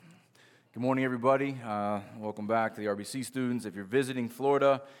Good morning, everybody. Welcome back to the RBC students. If you're visiting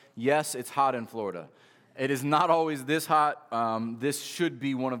Florida, yes, it's hot in Florida. It is not always this hot. This should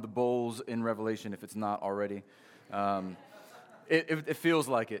be one of the bowls in Revelation if it's not already. It feels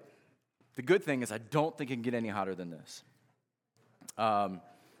like it. The good thing is I don't think it can get any hotter than this.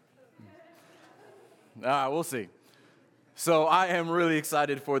 We'll see. So I am really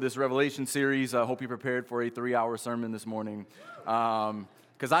excited for this Revelation series. I hope you're prepared for a 3-hour sermon this morning.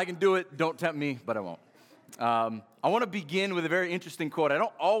 Because I can do it, don't tempt me, but I won't. I want to begin with a very interesting quote. I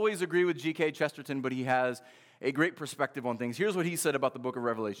don't always agree with G.K. Chesterton, but he has a great perspective on things. Here's what he said about the book of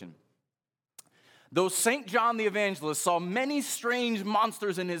Revelation. Though St. John the Evangelist saw many strange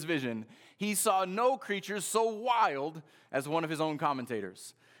monsters in his vision, he saw no creatures so wild as one of his own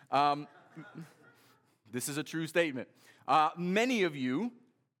commentators. This is a true statement. Many of you,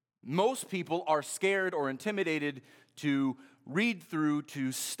 most people, are scared or intimidated to read through,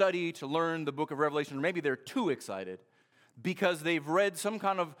 to study, to learn the book of Revelation, or maybe they're too excited because they've read some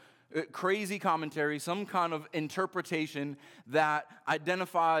kind of crazy commentary, some kind of interpretation that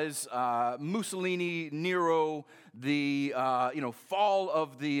identifies Mussolini, Nero, the fall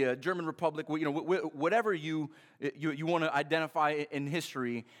of the German Republic, whatever you want to identify in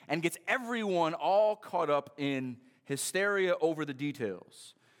history, and gets everyone all caught up in hysteria over the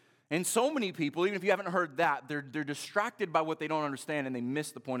details. And so many people, even if you haven't heard that, they're distracted by what they don't understand and they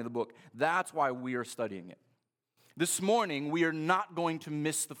miss the point of the book. That's why we are studying it. This morning, we are not going to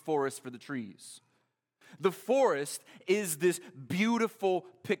miss the forest for the trees. The forest is this beautiful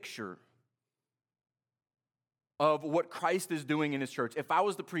picture of what Christ is doing in his church. If I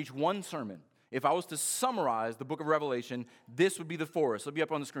was to preach one sermon, if I was to summarize the book of Revelation, this would be the forest. It'll be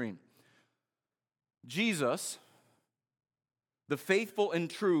up on the screen. Jesus, the faithful and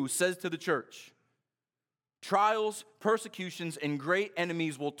true, says to the church, trials, persecutions, and great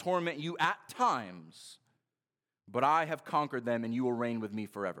enemies will torment you at times, but I have conquered them and you will reign with me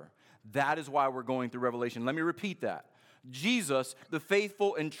forever. That is why we're going through Revelation. Let me repeat that. Jesus, the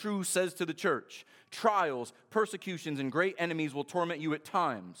faithful and true, says to the church, trials, persecutions, and great enemies will torment you at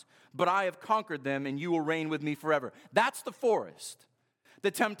times, but I have conquered them and you will reign with me forever. That's the forest. The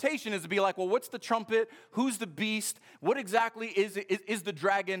temptation is to be like, well, what's the trumpet? Who's the beast? What exactly is the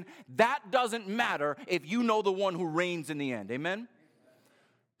dragon? That doesn't matter if you know the one who reigns in the end. Amen?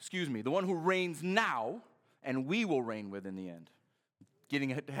 The one who reigns now, and we will reign with in the end.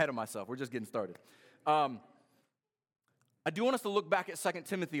 Getting ahead of myself. We're just getting started. I do want us to look back at 2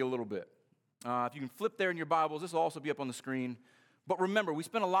 Timothy a little bit. If you can flip there in your Bibles, this will also be up on the screen. But remember, we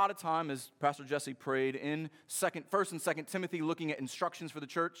spent a lot of time, as Pastor Jesse prayed, in 1st and 2 Timothy, looking at instructions for the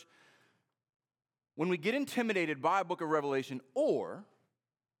church. When we get intimidated by a book of Revelation, or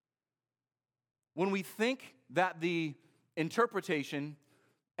when we think that the interpretation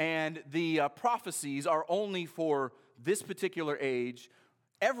and the prophecies are only for this particular age,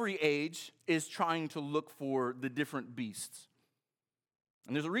 every age is trying to look for the different beasts.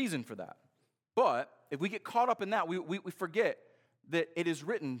 And there's a reason for that. But if we get caught up in that, we forget that it is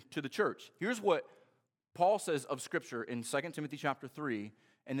written to the church. Here's what Paul says of Scripture in 2 Timothy chapter 3,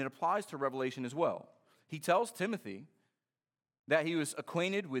 and it applies to Revelation as well. He tells Timothy that he was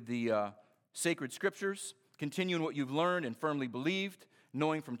acquainted with the sacred Scriptures, continuing what you've learned and firmly believed,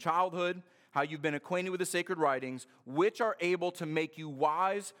 knowing from childhood how you've been acquainted with the sacred writings, which are able to make you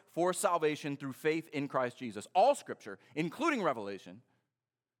wise for salvation through faith in Christ Jesus. All Scripture, including Revelation,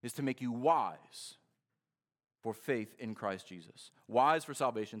 is to make you wise for faith in Christ Jesus. Wise for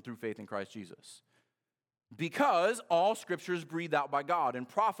salvation through faith in Christ Jesus. Because all Scripture is breathed out by God and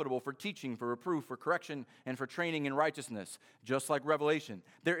profitable for teaching, for reproof, for correction, and for training in righteousness. Just like Revelation.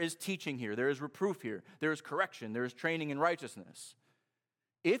 There is teaching here. There is reproof here. There is correction. There is training in righteousness.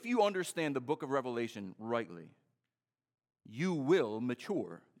 If you understand the book of Revelation rightly, you will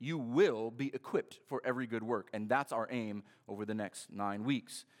mature. You will be equipped for every good work. And that's our aim over the next 9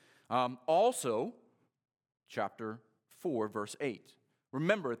 weeks. Also, chapter 4, verse 8.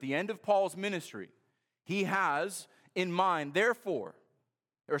 Remember, at the end of Paul's ministry, he has in mind, henceforth,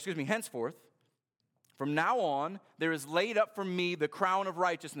 from now on, there is laid up for me the crown of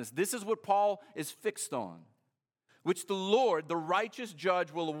righteousness. This is what Paul is fixed on, which the Lord, the righteous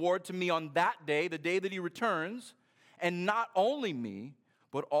judge, will award to me on that day, the day that he returns, and not only me,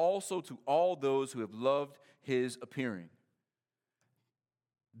 but also to all those who have loved his appearing.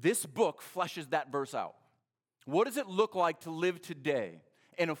 This book fleshes that verse out. What does it look like to live today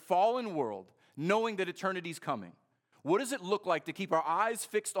in a fallen world, knowing that eternity's coming? What does it look like to keep our eyes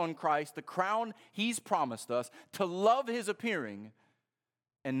fixed on Christ, the crown he's promised us, to love his appearing,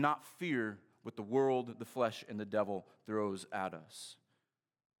 and not fear what the world, the flesh, and the devil throws at us?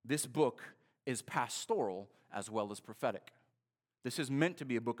 this book is pastoral as well as prophetic. This is meant to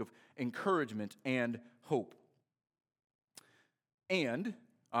be a book of encouragement and hope. And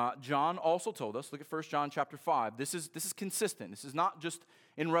John also told us, look at 1 John chapter 5. This is consistent. This is not just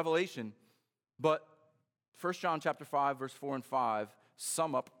in Revelation, but 1 John chapter 5, verse 4 and 5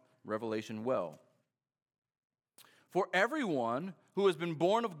 sum up Revelation well. For everyone who has been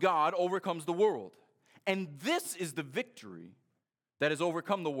born of God overcomes the world. And this is the victory that has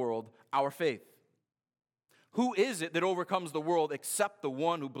overcome the world, our faith. Who is it that overcomes the world except the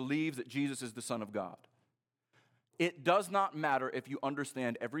one who believes that Jesus is the Son of God? It does not matter if you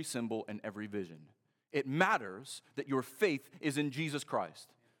understand every symbol and every vision. It matters that your faith is in Jesus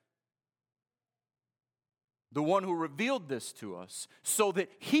Christ, the one who revealed this to us so that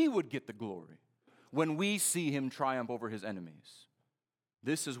he would get the glory when we see him triumph over his enemies.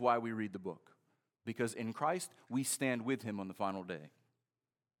 This is why we read the book, because in Christ we stand with him on the final day.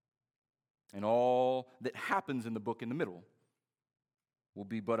 And all that happens in the book in the middle will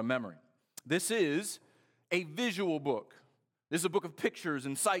be but a memory. This is a visual book. This is a book of pictures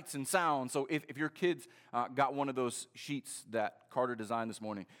and sights and sounds. So if your kids got one of those sheets that Carter designed this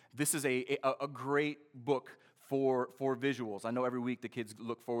morning, this is a great book for visuals. I know every week the kids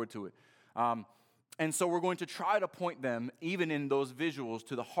look forward to it. And so we're going to try to point them, even in those visuals,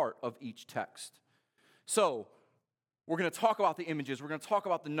 to the heart of each text. So we're going to talk about the images, we're going to talk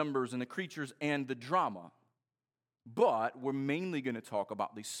about the numbers and the creatures and the drama, but we're mainly going to talk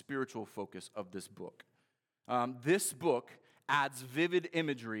about the spiritual focus of this book. This book adds vivid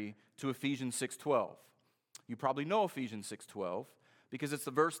imagery to Ephesians 6:12. You probably know Ephesians 6:12 because it's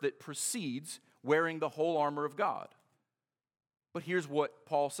the verse that precedes wearing the whole armor of God. But here's what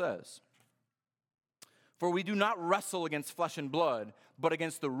Paul says. For we do not wrestle against flesh and blood, but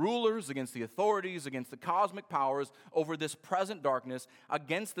against the rulers, against the authorities, against the cosmic powers over this present darkness,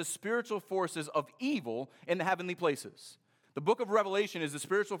 against the spiritual forces of evil in the heavenly places. The book of Revelation is the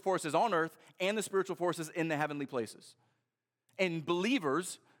spiritual forces on earth and the spiritual forces in the heavenly places. And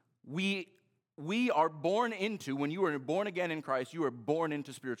believers, we are born into, when you are born again in Christ, you are born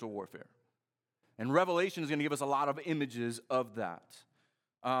into spiritual warfare. And Revelation is going to give us a lot of images of that.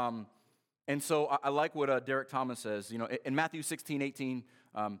 And so I like what Derek Thomas says. You know, in Matthew 16:18,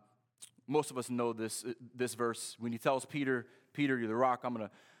 most of us know this verse when he tells Peter, "You're the rock.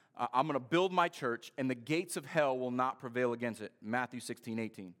 I'm gonna build my church, and the gates of hell will not prevail against it." Matthew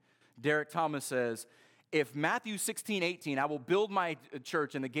 16:18. Derek Thomas says, if Matthew 16:18, I will build my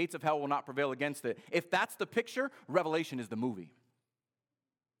church, and the gates of hell will not prevail against it. If that's the picture, Revelation is the movie.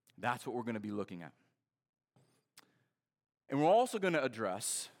 That's what we're going to be looking at. And we're also going to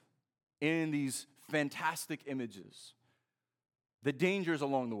address, in these fantastic images, the dangers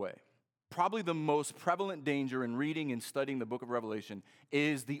along the way. Probably the most prevalent danger in reading and studying the book of Revelation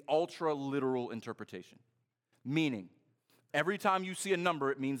is the ultra-literal interpretation. Meaning, every time you see a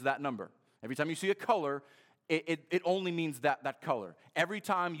number, it means that number. Every time you see a color, it only means that color. Every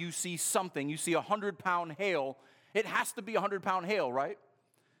time you see something, you see 100-pound hail, it has to be 100-pound hail, right?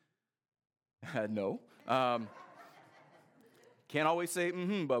 No. Can't always say,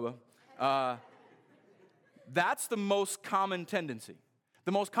 Bubba. That's the most common tendency.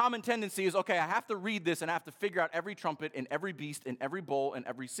 The most common tendency is, okay, I have to read this and I have to figure out every trumpet and every beast and every bowl and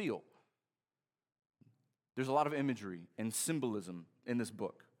every seal. There's a lot of imagery and symbolism in this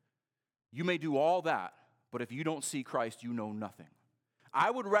book. You may do all that, but if you don't see Christ, you know nothing.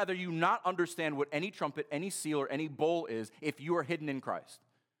 I would rather you not understand what any trumpet, any seal, or any bowl is if you are hidden in Christ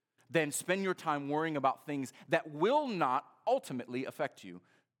than spend your time worrying about things that will not ultimately affect you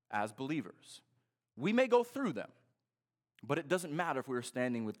as believers. We may go through them, but it doesn't matter if we're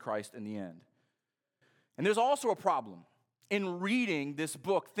standing with Christ in the end. And there's also a problem in reading this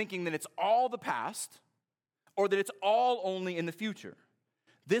book thinking that it's all the past or that it's all only in the future.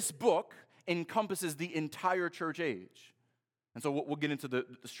 This book encompasses the entire church age. And so we'll get into the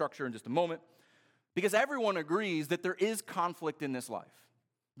structure in just a moment, because everyone agrees that there is conflict in this life.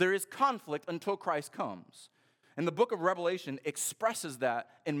 There is conflict until Christ comes. And the book of Revelation expresses that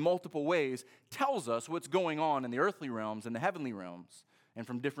in multiple ways, tells us what's going on in the earthly realms and the heavenly realms, and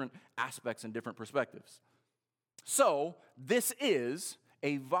from different aspects and different perspectives. So, this is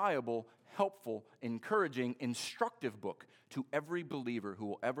a viable, helpful, encouraging, instructive book to every believer who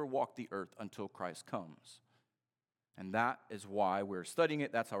will ever walk the earth until Christ comes. And that is why we're studying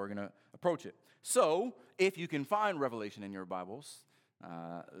it. That's how we're going to approach it. So, if you can find Revelation in your Bibles,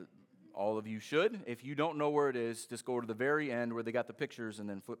 all of you should. If you don't know where it is, just go to the very end where they got the pictures and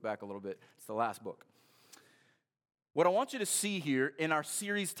then flip back a little bit. It's the last book. What I want you to see here in our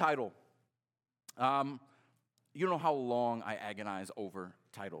series title, you don't know how long I agonize over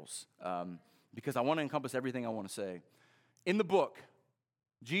titles because I want to encompass everything I want to say. In the book,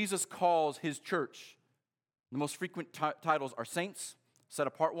 Jesus calls his church, the most frequent titles are saints, set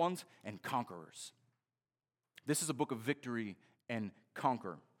apart ones, and conquerors. This is a book of victory and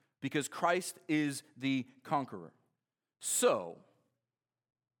conquer because Christ is the conqueror. So,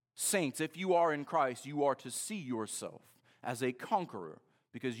 saints, if you are in Christ, you are to see yourself as a conqueror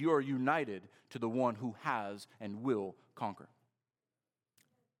because you are united to the one who has and will conquer.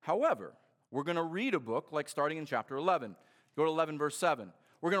 However, we're going to read a book like starting in chapter 11. Go to 11 verse 7.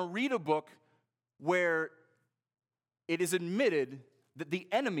 We're going to read a book where it is admitted that the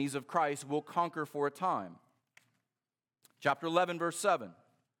enemies of Christ will conquer for a time. Chapter 11 verse 7.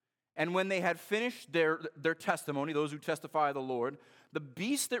 And when they had finished their testimony, those who testify of the Lord, the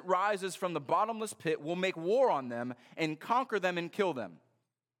beast that rises from the bottomless pit will make war on them and conquer them and kill them.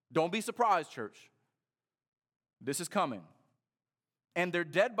 Don't be surprised, church. This is coming. And their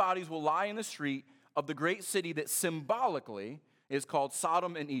dead bodies will lie in the street of the great city that symbolically is called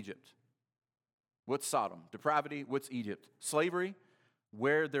Sodom and Egypt. What's Sodom? Depravity. What's Egypt? Slavery,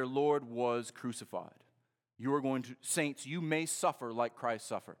 where their Lord was crucified. You are going to, saints, you may suffer like Christ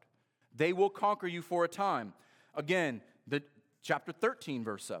suffered. They will conquer you for a time. Again, chapter 13,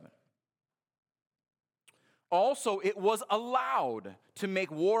 verse 7. Also, it was allowed to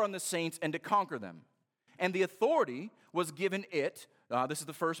make war on the saints and to conquer them. And the authority was given it, this is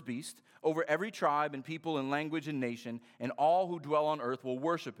the first beast, over every tribe and people and language and nation, and all who dwell on earth will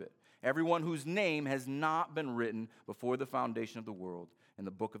worship it. Everyone whose name has not been written before the foundation of the world in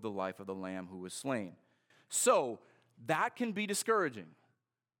the book of the life of the Lamb who was slain. So, that can be discouraging.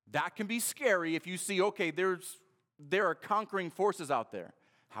 That can be scary if you see, okay, there are conquering forces out there.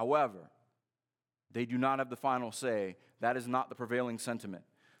 However, they do not have the final say. That is not the prevailing sentiment.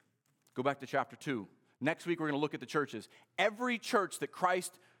 Go back to chapter 2. Next week, we're going to look at the churches. Every church that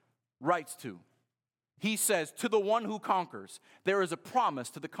Christ writes to, he says, to the one who conquers, there is a promise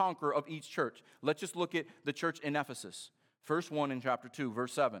to the conqueror of each church. Let's just look at the church in Ephesus. First one in chapter 2,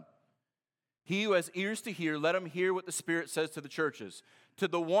 verse 7. He who has ears to hear, let him hear what the Spirit says to the churches. To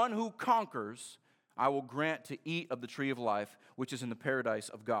the one who conquers, I will grant to eat of the tree of life, which is in the paradise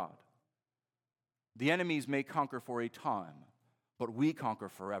of God. The enemies may conquer for a time, but we conquer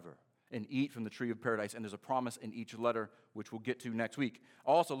forever and eat from the tree of paradise. And there's a promise in each letter, which we'll get to next week.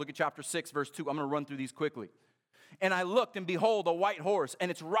 Also, look at chapter 6, verse 2. I'm going to run through these quickly. And I looked, and behold, a white horse, and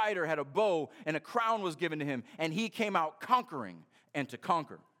its rider had a bow, and a crown was given to him, and he came out conquering and to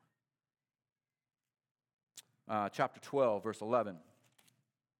conquer. Chapter 12, verse 11.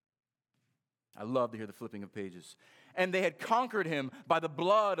 I love to hear the flipping of pages. And they had conquered him by the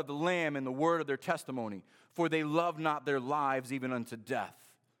blood of the Lamb and the word of their testimony, for they loved not their lives even unto death.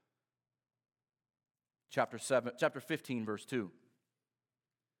 Chapter 15, verse 2.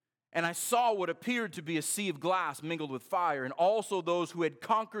 And I saw what appeared to be a sea of glass mingled with fire, and also those who had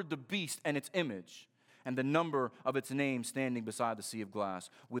conquered the beast and its image, and the number of its name standing beside the sea of glass,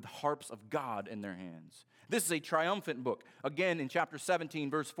 with harps of God in their hands. This is a triumphant book. Again, in chapter 17,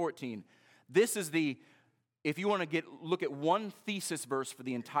 verse 14. This is if you want to look at one thesis verse for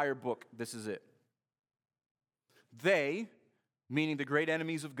the entire book, this is it. They, meaning the great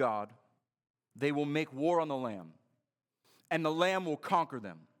enemies of God, they will make war on the Lamb, and the Lamb will conquer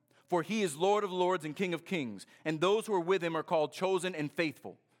them. For he is Lord of lords and King of kings, and those who are with him are called chosen and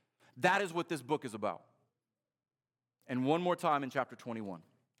faithful. That is what this book is about. And one more time in chapter 21.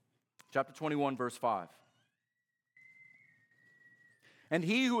 Chapter 21, verse 5. And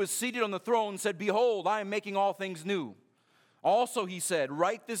he who is seated on the throne said, behold, I am making all things new. Also he said,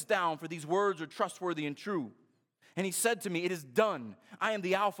 write this down, for these words are trustworthy and true. And he said to me, it is done. I am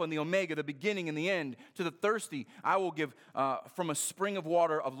the Alpha and the Omega, the beginning and the end. To the thirsty I will give from a spring of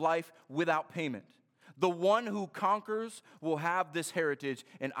water of life without payment. The one who conquers will have this heritage,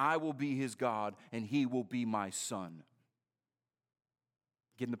 and I will be his God, and he will be my son.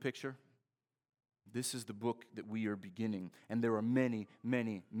 Getting the picture? This is the book that we are beginning, and there are many,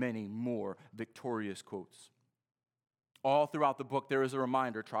 many, many more victorious quotes. All throughout the book, there is a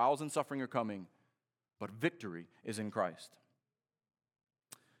reminder, trials and suffering are coming, but victory is in Christ.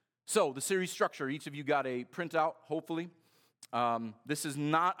 So, the series structure, each of you got a printout, hopefully. This is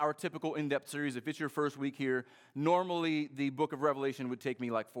not our typical in-depth series. If it's your first week here, normally the book of Revelation would take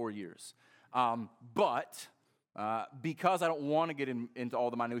me like 4 years. But because I don't want to get into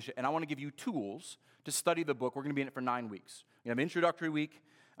all the minutiae, and I want to give you tools to study the book, we're going to be in it for 9 weeks. You have introductory week,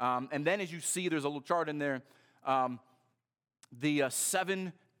 and then as you see, there's a little chart in there. The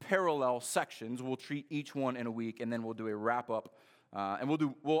 7 parallel sections, we'll treat each one in a week, and then we'll do a wrap-up, and I'm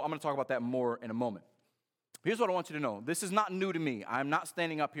going to talk about that more in a moment. Here's what I want you to know. This is not new to me. I'm not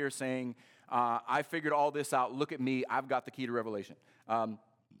standing up here saying, I figured all this out. Look at me. I've got the key to Revelation.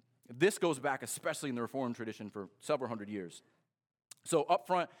 This goes back, especially in the Reformed tradition, for several hundred years. So up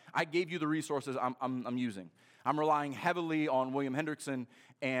front, I gave you the resources I'm using. I'm relying heavily on William Hendrickson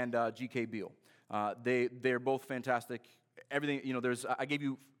and G.K. Beale. They're both fantastic. Everything, I gave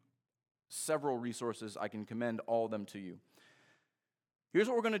you several resources. I can commend all of them to you. Here's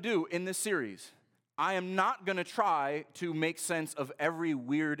what we're going to do in this series. I am not going to try to make sense of every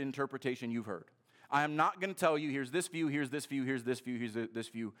weird interpretation you've heard. I am not going to tell you, here's this view, here's this view, here's this view, here's this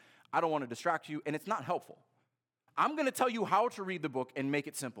view. I don't want to distract you, and it's not helpful. I'm going to tell you how to read the book and make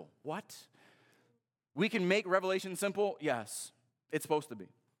it simple. What? We can make Revelation simple? Yes, it's supposed to be.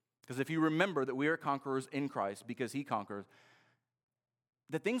 Because if you remember that we are conquerors in Christ because he conquers,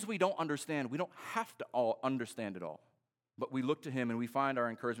 the things we don't understand, we don't have to all understand it all. But we look to him and we find our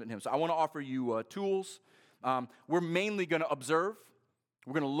encouragement in him. So I want to offer you tools. We're mainly going to observe.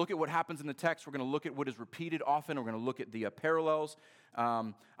 We're going to look at what happens in the text. We're going to look at what is repeated often. We're going to look at the parallels.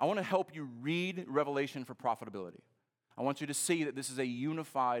 I want to help you read Revelation for profitability. I want you to see that this is a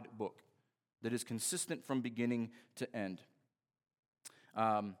unified book that is consistent from beginning to end.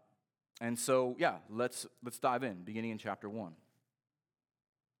 And so, let's dive in, beginning in chapter 1.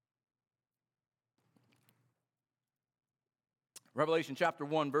 Revelation chapter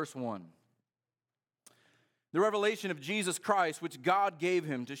 1, verse 1. The revelation of Jesus Christ, which God gave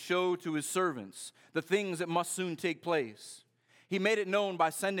him to show to his servants the things that must soon take place. He made it known by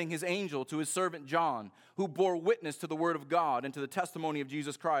sending his angel to his servant John, who bore witness to the word of God and to the testimony of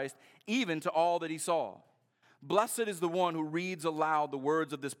Jesus Christ, even to all that he saw. Blessed is the one who reads aloud the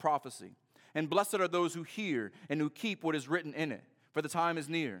words of this prophecy, and blessed are those who hear and who keep what is written in it, for the time is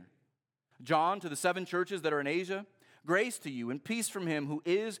near. John, to the 7 churches that are in Asia, grace to you and peace from him who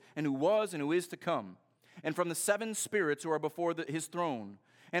is and who was and who is to come, and from the 7 spirits who are before his throne,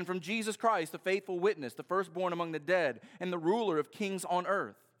 and from Jesus Christ, the faithful witness, the firstborn among the dead, and the ruler of kings on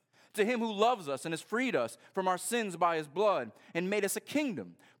earth. To him who loves us and has freed us from our sins by his blood, and made us a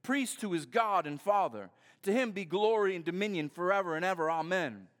kingdom, priests to his God and Father. To him be glory and dominion forever and ever.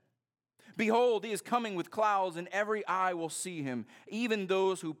 Amen. Behold, he is coming with clouds, and every eye will see him, even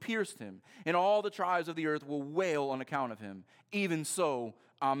those who pierced him, and all the tribes of the earth will wail on account of him. Even so,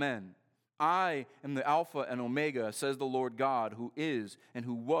 amen. I am the Alpha and Omega, says the Lord God, who is, and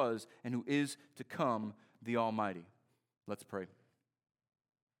who was, and who is to come, the Almighty. Let's pray.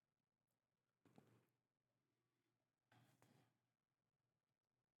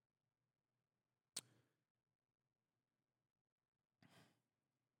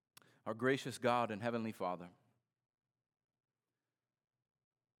 Our gracious God and Heavenly Father,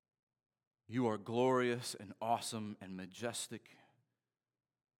 you are glorious and awesome and majestic,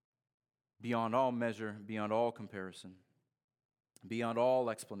 beyond all measure, beyond all comparison, beyond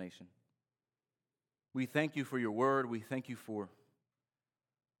all explanation. We thank you for your word. We thank you for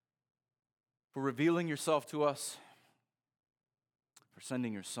revealing yourself to us, for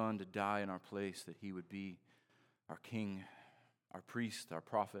sending your Son to die in our place, that he would be our King, our priest, our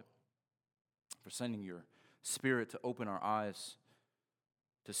prophet, for sending your Spirit to open our eyes,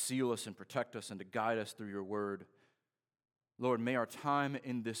 to seal us and protect us and to guide us through your word. Lord, may our time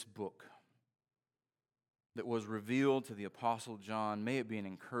in this book that was revealed to the Apostle John, may it be an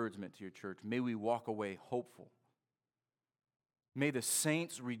encouragement to your church. May we walk away hopeful. May the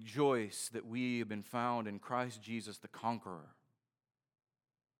saints rejoice that we have been found in Christ Jesus the conqueror.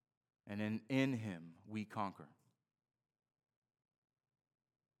 And in him we conquer.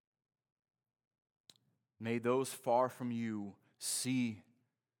 May those far from you see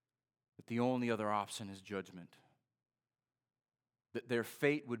that the only other option is judgment. That their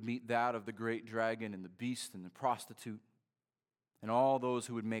fate would meet that of the great dragon and the beast and the prostitute and all those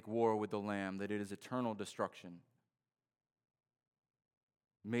who would make war with the Lamb, that it is eternal destruction.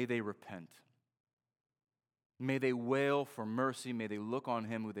 May they repent. May they wail for mercy. May they look on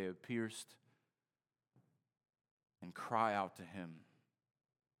him who they have pierced and cry out to him.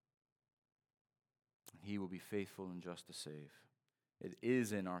 He will be faithful and just to save. It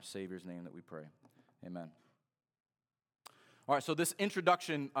is in our Savior's name that we pray. Amen. All right, so this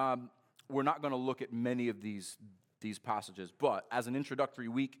introduction, we're not going to look at many of these passages, but as an introductory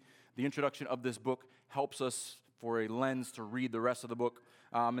week, the introduction of this book helps us for a lens to read the rest of the book.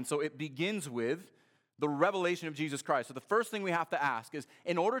 And so it begins with the revelation of Jesus Christ. So the first thing we have to ask is,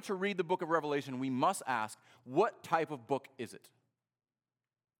 in order to read the book of Revelation, we must ask, what type of book is it?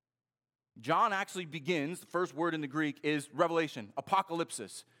 John actually begins, the first word in the Greek is revelation,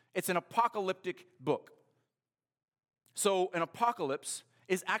 apocalypsis. It's an apocalyptic book. So an apocalypse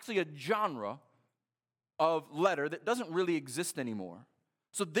is actually a genre of letter that doesn't really exist anymore.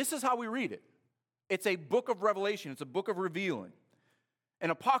 So this is how we read it. It's a book of revelation. It's a book of revealing.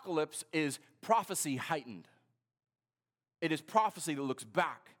 And Apocalypse is prophecy heightened. It is prophecy that looks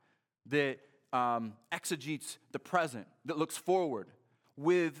back, that exegetes the present, that looks forward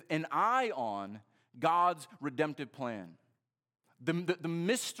with an eye on God's redemptive plan. The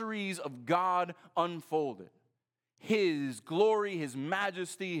mysteries of God unfolded. His glory, His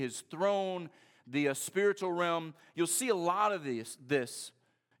majesty, His throne, the spiritual realm. You'll see a lot of this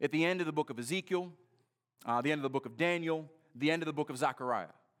at the end of the book of Ezekiel, the end of the book of Daniel, the end of the book of Zechariah.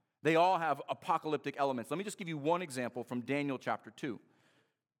 They all have apocalyptic elements. Let me just give you one example from Daniel chapter 2.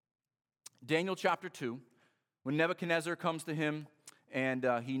 Daniel chapter 2, when Nebuchadnezzar comes to him and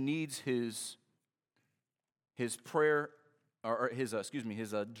he needs his prayer, or his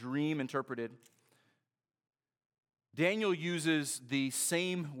dream interpreted. Daniel uses the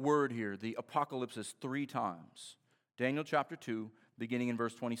same word here, the apocalypsis, 3 times. Daniel chapter 2, beginning in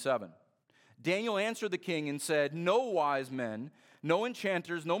verse 27. Daniel answered the king and said, "No wise men, no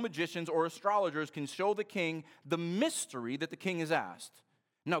enchanters, no magicians or astrologers can show the king the mystery that the king has asked.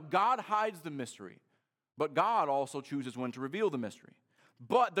 Now God hides the mystery, but God also chooses when to reveal the mystery.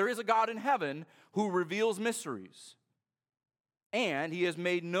 But there is a God in heaven who reveals mysteries. And he has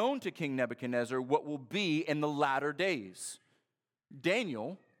made known to King Nebuchadnezzar what will be in the latter days."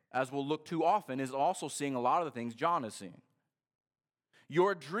 Daniel, as we'll look to often, is also seeing a lot of the things John is seeing.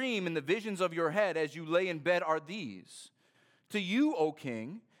 "Your dream and the visions of your head as you lay in bed are these. To you, O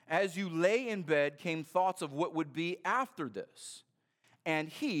king, as you lay in bed came thoughts of what would be after this. And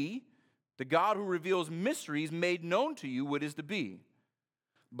he, the God who reveals mysteries, made known to you what is to be.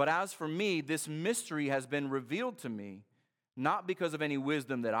 But as for me, this mystery has been revealed to me, not because of any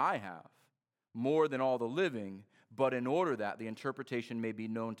wisdom that I have, more than all the living, but in order that the interpretation may be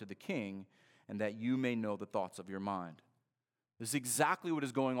known to the king, and that you may know the thoughts of your mind." This is exactly what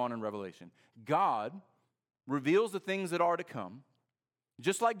is going on in Revelation. God reveals the things that are to come,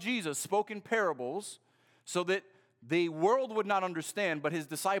 just like Jesus spoke in parables so that the world would not understand, but his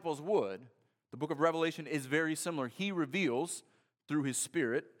disciples would. The book of Revelation is very similar. He reveals through his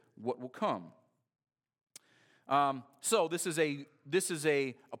Spirit what will come. So this is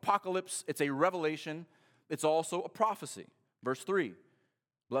a apocalypse. It's a revelation. It's also a prophecy. Verse 3,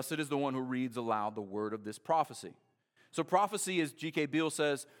 "Blessed is the one who reads aloud the word of this prophecy." So prophecy, as G.K. Beale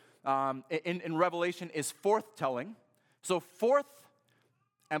says, in Revelation is forthtelling. So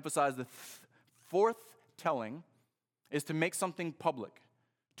emphasize the forthtelling is to make something public,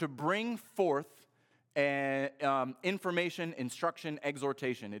 to bring forth information, instruction,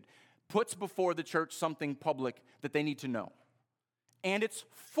 exhortation. It puts before the church something public that they need to know. And it's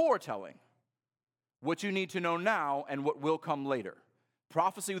foretelling, what you need to know now and what will come later.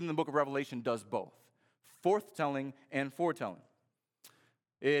 Prophecy within the book of Revelation does both, forthtelling and foretelling.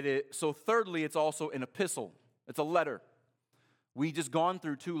 So thirdly, it's also an epistle. It's a letter. We just gone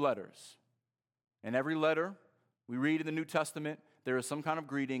through 2 letters. And every letter we read in the New Testament, there is some kind of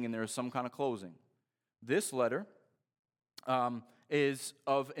greeting and there is some kind of closing. This letter is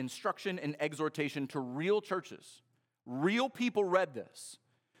of instruction and exhortation to real churches. Real people read this.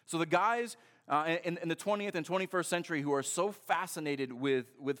 So the guys in the 20th and 21st century who are so fascinated with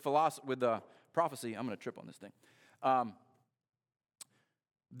prophecy, I'm going to trip on this thing,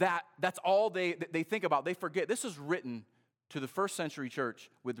 that's all they think about. They forget this is written to the first century church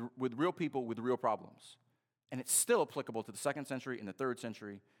with real people with real problems. And it's still applicable to the 2nd century and the 3rd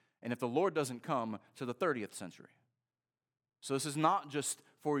century, and if the Lord doesn't come, to the 30th century. So this is not just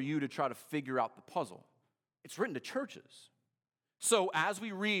for you to try to figure out the puzzle. It's written to churches. So as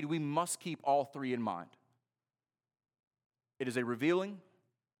we read, we must keep all 3 in mind. It is a revealing,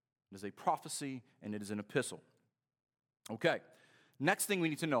 it is a prophecy, and it is an epistle. Okay, next thing we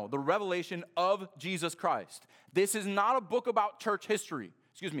need to know, the revelation of Jesus Christ. This is not a book about church history,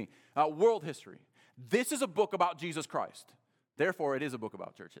 world history. This is a book about Jesus Christ. Therefore, it is a book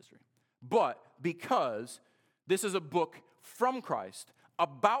about church history. But because this is a book from Christ,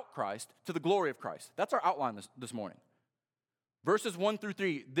 about Christ, to the glory of Christ. That's our outline this morning. Verses 1 through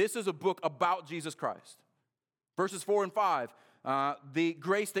 3, this is a book about Jesus Christ. Verses 4 and 5, the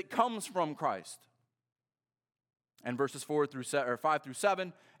grace that comes from Christ. And verses 5 through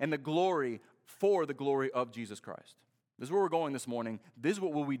 7, and the glory for the glory of Jesus Christ. This is where we're going this morning. This is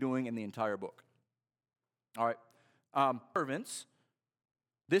what we'll be doing in the entire book. All right. Servants,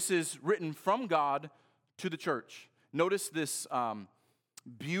 this is written from God to the church. Notice this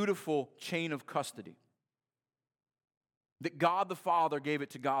beautiful chain of custody. That God the Father gave it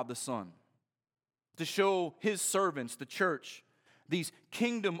to God the Son to show his servants, the church, these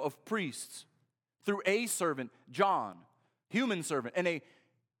kingdom of priests, through a servant, John, human servant, and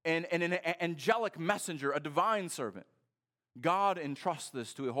an angelic messenger, a divine servant. God entrusts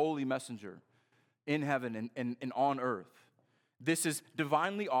this to a holy messenger in heaven and on earth. This is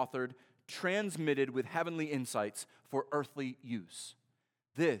divinely authored, transmitted with heavenly insights for earthly use.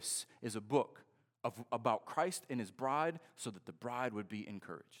 This is a book about Christ and his bride so that the bride would be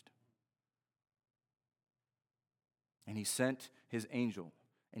encouraged. And he sent his angel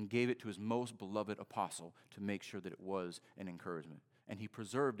and gave it to his most beloved apostle to make sure that it was an encouragement. And he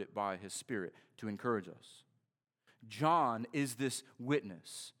preserved it by his Spirit to encourage us. John is this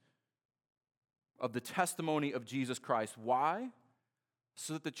witness of the testimony of Jesus Christ. Why?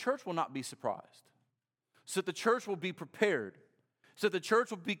 So that the church will not be surprised. So that the church will be prepared. So that the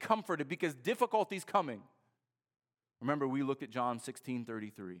church will be comforted because difficulty's coming. Remember, we looked at John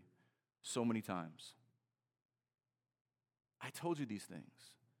 16:33 so many times. I told you these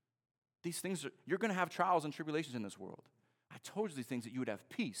things. You're going to have trials and tribulations in this world. I told you these things that you would have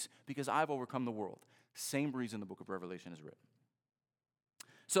peace because I've overcome the world. Same reason the book of Revelation is written.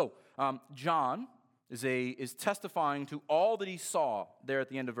 So, John is testifying to all that he saw there at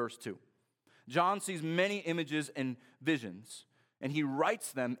the end of verse 2. John sees many images and visions, and he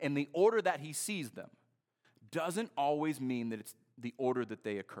writes them in the order that he sees them. Doesn't always mean that it's the order that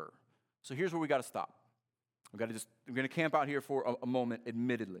they occur. So here's where we got to stop. We're going to camp out here for a moment,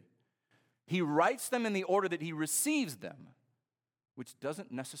 admittedly. He writes them in the order that he receives them, which doesn't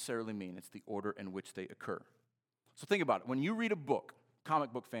necessarily mean it's the order in which they occur. So think about it. When you read a book,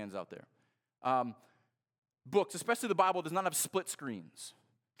 comic book fans out there, books, especially the Bible, does not have split screens.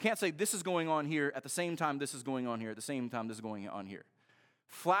 Can't say this is going on here at the same time this is going on here, at the same time this is going on here.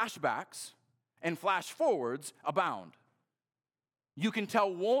 Flashbacks and flash forwards abound. You can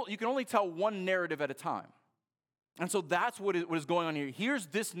only tell one narrative at a time. And so that's what is going on here. Here's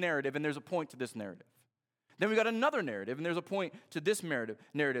this narrative, and there's a point to this narrative. Then we got another narrative, and there's a point to this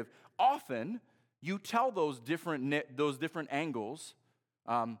narrative. Often, you tell those different angles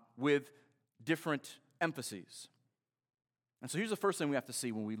with different emphases. And so here's the first thing we have to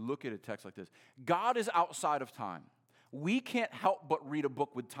see when we look at a text like this. God is outside of time. We can't help but read a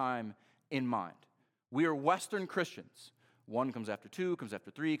book with time in mind. We are Western Christians. 1 comes after 2, comes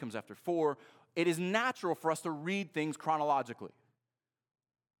after 3, comes after 4. It is natural for us to read things chronologically.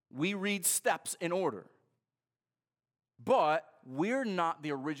 We read steps in order. But we're not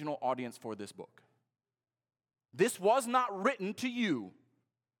the original audience for this book. This was not written to you.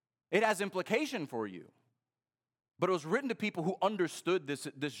 It has implication for you. But it was written to people who understood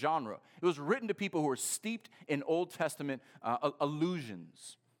this genre. It was written to people who were steeped in Old Testament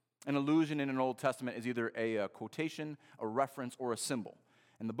allusions. An allusion in an Old Testament is either a quotation, a reference, or a symbol.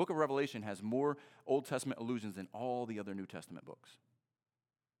 And the book of Revelation has more Old Testament allusions than all the other New Testament books.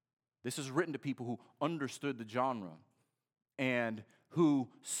 This is written to people who understood the genre and who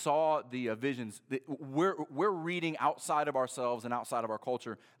saw the visions. We're reading outside of ourselves and outside of our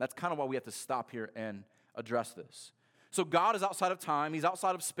culture. That's kind of why we have to stop here and address this. So God is outside of time. He's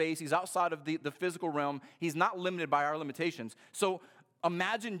outside of space. He's outside of the physical realm. He's not limited by our limitations. So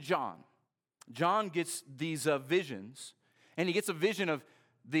imagine John. John gets these visions, and he gets a vision of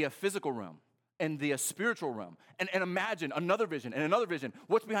the physical realm and the spiritual realm. And imagine another vision and another vision.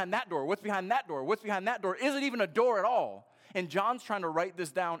 What's behind that door? What's behind that door? What's behind that door? Is it even a door at all? And John's trying to write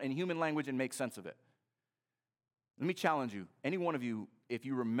this down in human language and make sense of it. Let me challenge you. Any one of you, if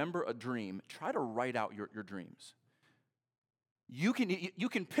you remember a dream, try to write out your dreams. You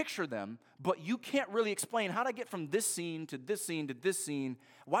can picture them, but you can't really explain how to get from this scene to this scene to this scene.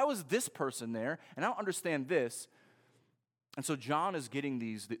 Why was this person there? And I don't understand this. And so John is getting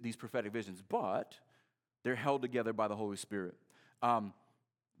these prophetic visions, but they're held together by the Holy Spirit.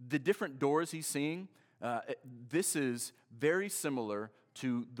 The different doors he's seeing, this is very similar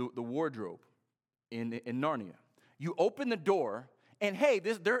to the wardrobe in Narnia. You open the door, and hey,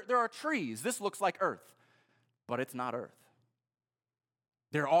 there are trees. This looks like earth, but it's not earth.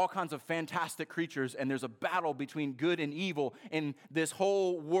 There are all kinds of fantastic creatures, and there's a battle between good and evil in this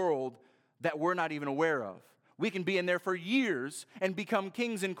whole world that we're not even aware of. We can be in there for years and become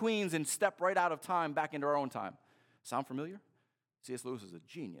kings and queens and step right out of time back into our own time. Sound familiar? C.S. Lewis is a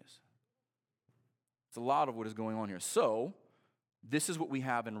genius. It's a lot of what is going on here. So, this is what we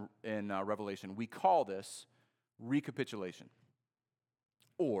have in Revelation. We call this recapitulation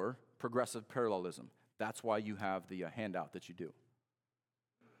or progressive parallelism. That's why you have the handout that you do.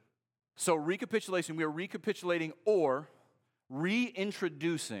 So, recapitulation, we are recapitulating or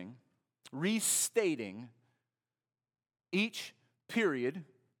reintroducing, restating each period,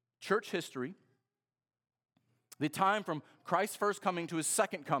 church history, the time from Christ's first coming to his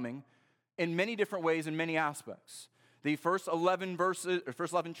second coming, in many different ways, in many aspects. The first 11 verses, or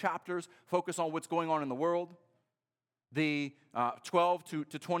first 11 chapters focus on what's going on in the world. The 12 to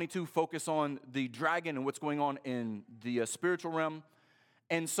 22 focus on the dragon and what's going on in the spiritual realm.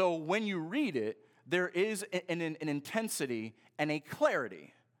 And so when you read it, there is an intensity and a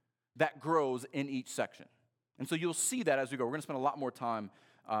clarity that grows in each section. And so you'll see that as we go. We're going to spend a lot more time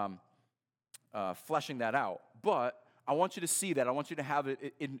fleshing that out. But I want you to see that. I want you to have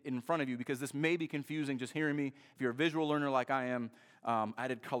it in front of you, because this may be confusing just hearing me. If you're a visual learner like I am, I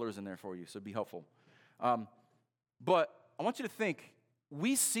added colors in there for you, so it'd be helpful. But I want you to think,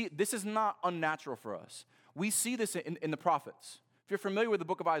 we see, this is not unnatural for us. We see this in the prophets. If you're familiar with the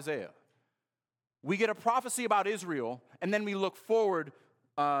book of Isaiah, we get a prophecy about Israel, and then we look forward,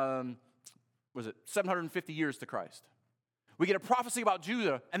 750 years to Christ. We get a prophecy about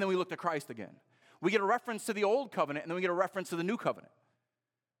Judah, and then we look to Christ again. We get a reference to the old covenant, and then we get a reference to the new covenant.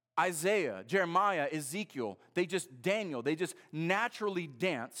 Isaiah, Jeremiah, Ezekiel, they just naturally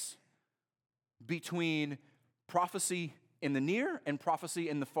dance between prophecy in the near and prophecy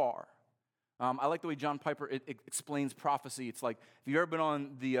in the far. I like the way John Piper explains prophecy. It's like, if you've ever been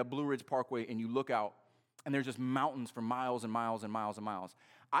on the Blue Ridge Parkway and you look out, and there's just mountains for miles and miles and miles and miles.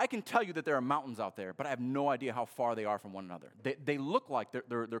 I can tell you that there are mountains out there, but I have no idea how far they are from one another. They look like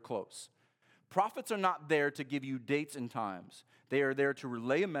they're close. Prophets are not there to give you dates and times. They are there to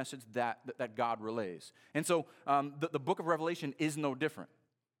relay a message that God relays. And so the book of Revelation is no different.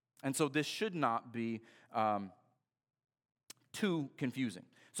 And so this should not be too confusing.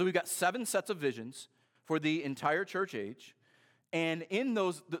 So we've got 7 sets of visions for the entire church age. And in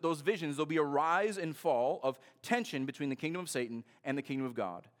those visions, there'll be a rise and fall of tension between the kingdom of Satan and the kingdom of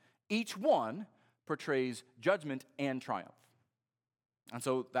God. Each one portrays judgment and triumph. And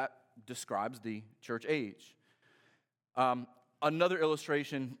so that describes the church age. Another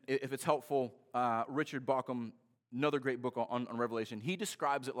illustration, if it's helpful, Richard Bauckham, another great book on Revelation, he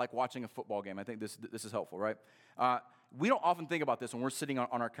describes it like watching a football game. I think this is helpful, right? We don't often think about this when we're sitting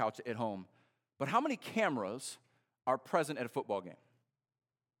on our couch at home, but how many cameras are present at a football game?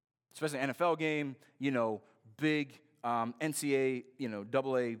 Especially an NFL game, big NCAA,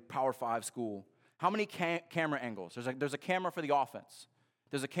 AA Power 5 school. How many camera angles? There's a camera for the offense.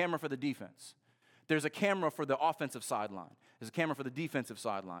 There's a camera for the defense. There's a camera for the offensive sideline. There's a camera for the defensive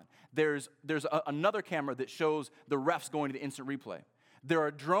sideline. There's another camera that shows the refs going to the instant replay. There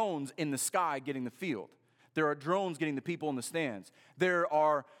are drones in the sky getting the field. There are drones getting the people in the stands. There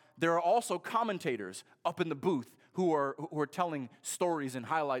are also commentators up in the booth who are telling stories and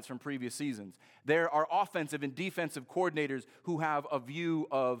highlights from previous seasons. There are offensive and defensive coordinators who have a view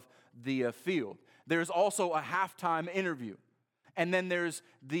of the field. There's also a halftime interview. And then there's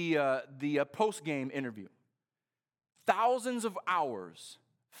the post-game interview. Thousands of hours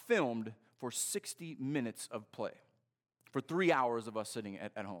filmed for 60 minutes of play. For 3 hours of us sitting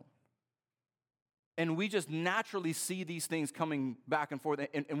at home. And we just naturally see these things coming back and forth,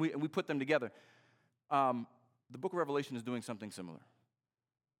 and we put them together. The book of Revelation is doing something similar.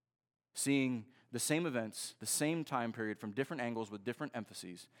 Seeing the same events, the same time period from different angles with different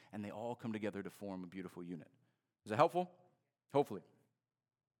emphases, and they all come together to form a beautiful unit. Is that helpful? Hopefully.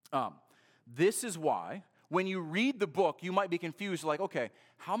 This is why, when you read the book, you might be confused, like, okay,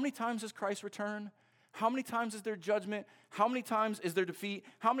 how many times does Christ return? How many times is there judgment? How many times is there defeat?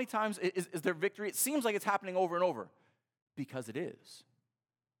 How many times is there victory? It seems like it's happening over and over. Because it is.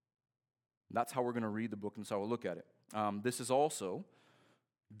 That's how we're going to read the book, and so we'll look at it. This is also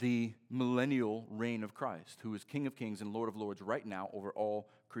the millennial reign of Christ, who is King of Kings and Lord of Lords right now over all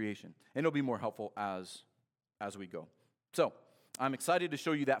creation. And it'll be more helpful as we go. So, I'm excited to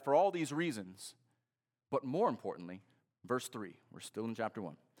show you that for all these reasons. But more importantly, verse 3. We're still in chapter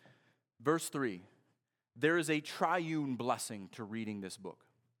 1. Verse 3. There is a triune blessing to reading this book.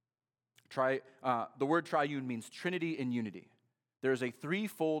 The word triune means Trinity and unity. There is a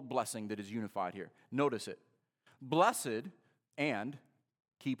threefold blessing that is unified here. Notice it. Blessed, and,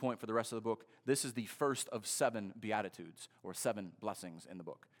 key point for the rest of the book, this is the first of 7 beatitudes, or 7 blessings in the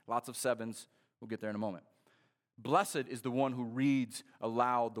book. Lots of 7s. We'll get there in a moment. Blessed is the one who reads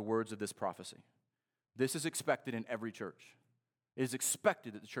aloud the words of this prophecy. This is expected in every church. It is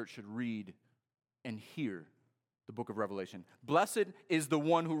expected that the church should read and hear the book of Revelation. Blessed is the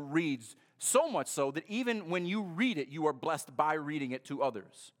one who reads, so much so that even when you read it, you are blessed by reading it to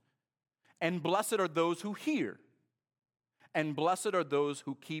others. And blessed are those who hear. And blessed are those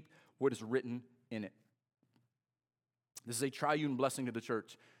who keep what is written in it. This is a triune blessing to the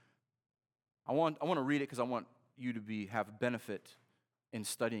church. I want to read it because I want you to have benefit in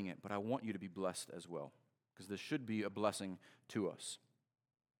studying it, but I want you to be blessed as well, because this should be a blessing to us.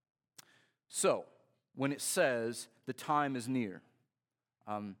 So, when it says the time is near,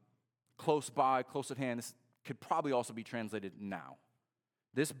 close by, close at hand, this could probably also be translated now.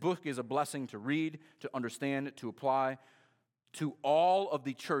 This book is a blessing to read, to understand, to apply to all of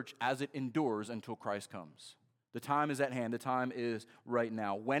the church as it endures until Christ comes. The time is at hand. The time is right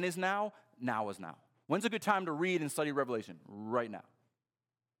now. When is now? Now is now. When's a good time to read and study Revelation? Right now.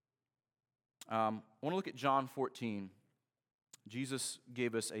 I want to look at John 14. Jesus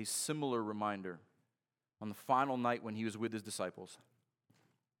gave us a similar reminder on the final night when he was with his disciples.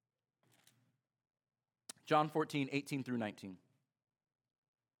 John 14, 18 through 19.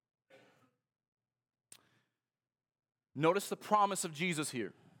 Notice the promise of Jesus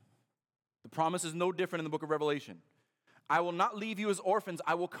here. The promise is no different in the book of Revelation. I will not leave you as orphans,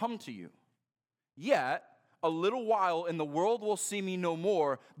 I will come to you. Yet, a little while and the world will see me no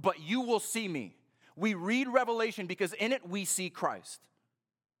more, but you will see me. We read Revelation because in it we see Christ.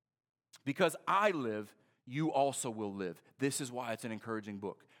 Because I live, you also will live. This is why it's an encouraging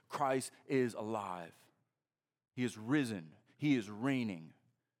book. Christ is alive. He is risen. He is reigning.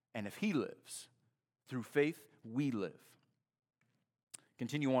 And if he lives, through faith, we live.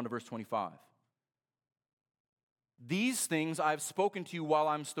 Continue on to verse 25. These things I have spoken to you while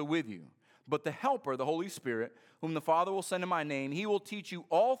I'm still with you. But the Helper, the Holy Spirit, whom the Father will send in my name, he will teach you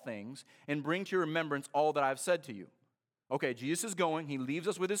all things and bring to your remembrance all that I have said to you. Okay, Jesus is going. He leaves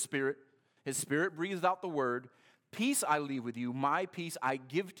us with his Spirit. His Spirit breathes out the word. Peace I leave with you. My peace I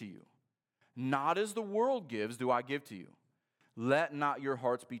give to you. Not as the world gives do I give to you. Let not your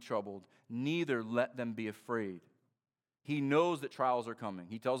hearts be troubled, neither let them be afraid. He knows that trials are coming.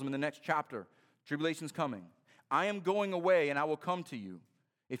 He tells them in the next chapter, tribulation's coming. I am going away and I will come to you.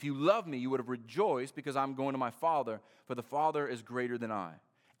 If you love me, you would have rejoiced because I'm going to my Father, for the Father is greater than I.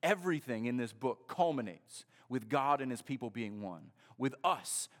 Everything in this book culminates with God and his people being one, with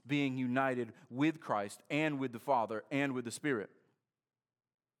us being united with Christ and with the Father and with the Spirit.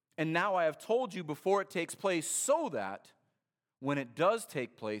 And now I have told you before it takes place so that when it does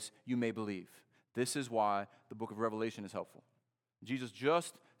take place, you may believe. This is why the book of Revelation is helpful. Jesus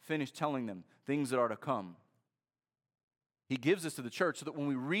just finished telling them things that are to come. He gives this to the church so that when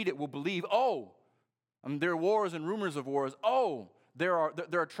we read it, we'll believe, there are wars and rumors of wars. There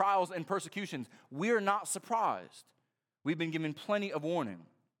are trials and persecutions. We're not surprised. We've been given plenty of warning.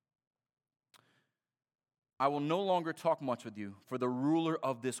 I will no longer talk much with you, for the ruler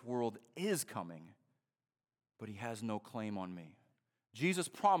of this world is coming, but he has no claim on me. Jesus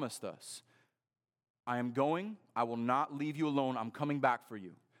promised us, I am going, I will not leave you alone, I'm coming back for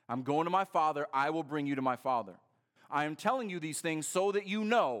you. I'm going to my Father, I will bring you to my Father. I am telling you these things so that you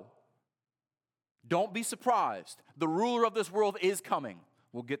know. Don't be surprised. The ruler of this world is coming.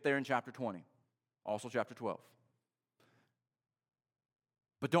 We'll get there in chapter 20, also chapter 12.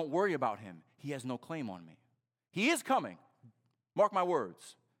 But don't worry about him. He has no claim on me. He is coming. Mark my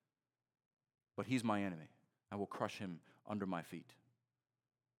words. But he's my enemy. I will crush him under my feet.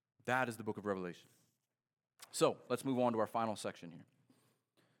 That is the book of Revelation. So, let's move on to our final section here.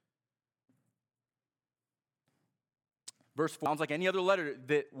 Verse 4 sounds like any other letter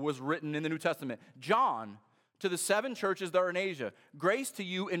that was written in the New Testament. John, to the 7 churches that are in Asia, grace to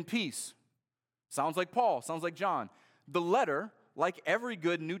you and peace. Sounds like Paul, sounds like John. The letter, like every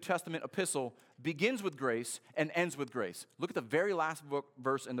good New Testament epistle, begins with grace and ends with grace. Look at the very last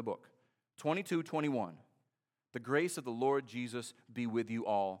verse in the book, 22:21. The grace of the Lord Jesus be with you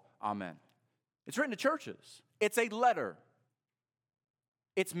all. Amen. It's written to churches. It's a letter.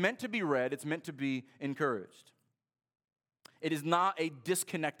 It's meant to be read. It's meant to be encouraged. It is not a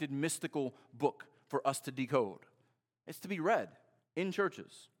disconnected, mystical book for us to decode. It's to be read in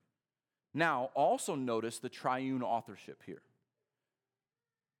churches. Now, also notice the triune authorship here.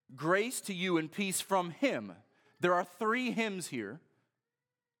 Grace to you and peace from him. There are 3 hymns here.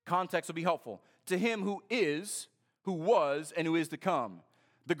 Context will be helpful. To him who is, who was, and who is to come.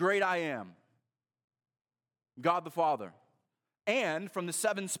 The great I am. God the Father. And from the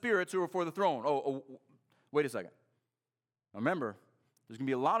 7 spirits who are before the throne. Wait a second. Now remember, there's going to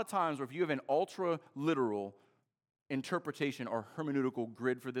be a lot of times where if you have an ultra-literal interpretation or hermeneutical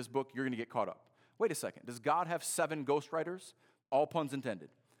grid for this book, you're going to get caught up. Wait a second. Does God have 7 ghostwriters? All puns intended.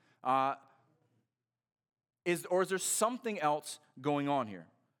 Is there something else going on here?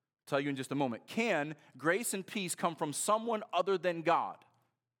 I'll tell you in just a moment. Can grace and peace come from someone other than God?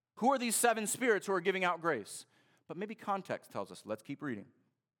 Who are these 7 spirits who are giving out grace? But maybe context tells us. Let's keep reading.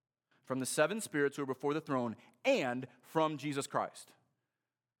 From the 7 spirits who are before the throne and from Jesus Christ.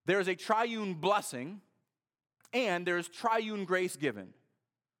 There is a triune blessing and there is triune grace given.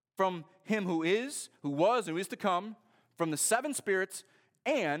 From him who is, who was, and who is to come, from the 7 spirits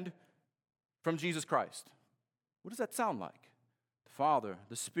and from Jesus Christ. What does that sound like? The Father,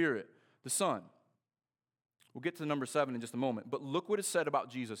 the Spirit, the Son. We'll get to number 7 in just a moment, but look what is said about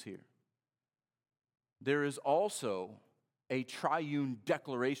Jesus here. There is also a triune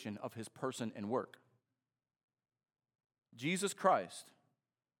declaration of his person and work. Jesus Christ,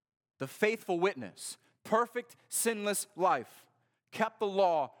 the faithful witness, perfect, sinless life, kept the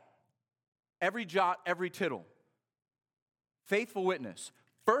law, every jot, every tittle. Faithful witness,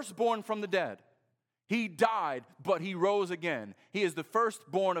 firstborn from the dead. He died, but he rose again. He is the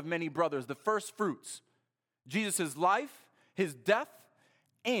firstborn of many brothers, the first fruits. Jesus' life, his death,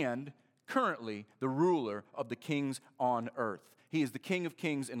 and currently the ruler of the kings on earth. He is the King of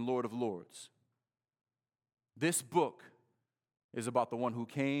kings and Lord of lords. This book is about the one who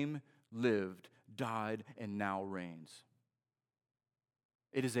came, lived, died, and now reigns.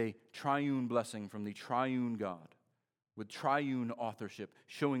 It is a triune blessing from the triune God with triune authorship,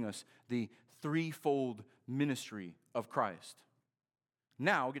 showing us the threefold ministry of Christ.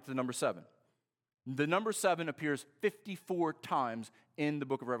 Now we'll get to the number 7. The number 7 appears 54 times in the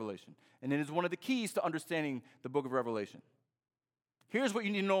book of Revelation, and it is one of the keys to understanding the book of Revelation. Here's what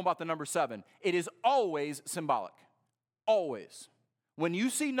you need to know about the number 7. It is always symbolic. Always. When you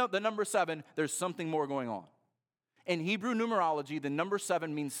see the number 7, there's something more going on. In Hebrew numerology, the number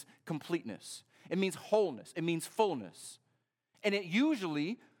 7 means completeness. It means wholeness. It means fullness. And it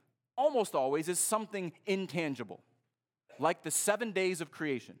usually, almost always, is something intangible. Like the 7 days of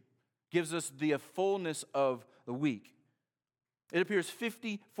creation gives us the fullness of the week. It appears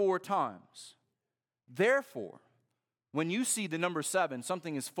 54 times. Therefore, when you see the number 7,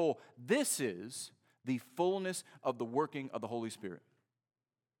 something is full. This is the fullness of the working of the Holy Spirit.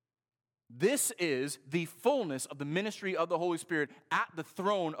 This is the fullness of the ministry of the Holy Spirit at the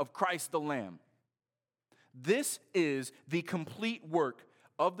throne of Christ the Lamb. This is the complete work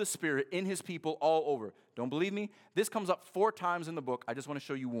of the Spirit in his people all over. Don't believe me? This comes up 4 times in the book. I just want to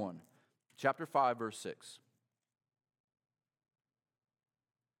show you one. Chapter 5, verse 6.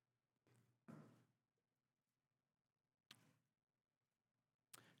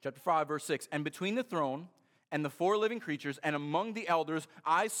 Chapter 5, verse 6. And between the throne and the 4 living creatures and among the elders,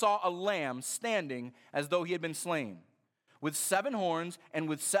 I saw a lamb standing as though he had been slain, with 7 horns and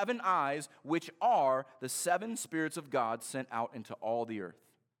with 7 eyes, which are the 7 spirits of God sent out into all the earth.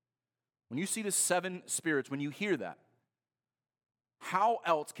 When you see the 7 spirits, when you hear that, how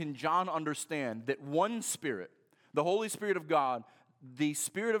else can John understand that one Spirit, the Holy Spirit of God, the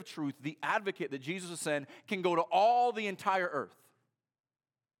Spirit of truth, the advocate that Jesus has sent, can go to all the entire earth,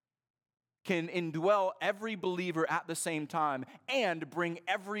 can indwell every believer at the same time, and bring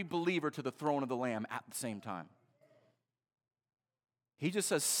every believer to the throne of the Lamb at the same time? He just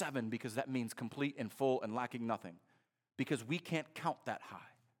says 7 because that means complete and full and lacking nothing, because we can't count that high.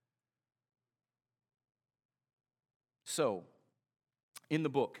 So, in the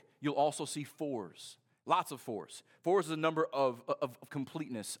book, you'll also see 4s, lots of 4s. 4 is a number of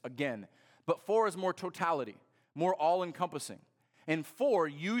completeness, again, but 4 is more totality, more all-encompassing. And 4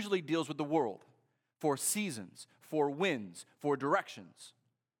 usually deals with the world, 4 seasons, 4 winds, 4 directions.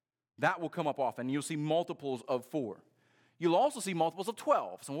 That will come up often. You'll see multiples of 4. You'll also see multiples of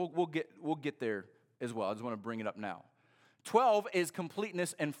 12, so we'll get there as well. I just want to bring it up now. 12 is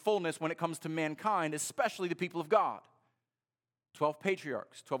completeness and fullness when it comes to mankind, especially the people of God. 12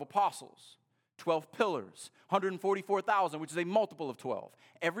 patriarchs, 12 apostles, 12 pillars, 144,000, which is a multiple of 12.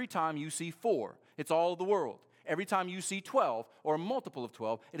 Every time you see 4, it's all of the world. Every time you see 12 or a multiple of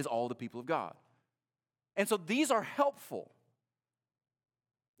 12, it is all the people of God. And so these are helpful.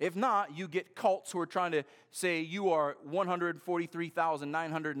 If not, you get cults who are trying to say you are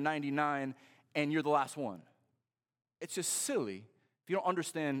 143,999 and you're the last one. It's just silly if you don't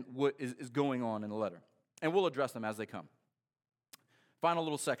understand what is going on in the letter. And we'll address them as they come. Final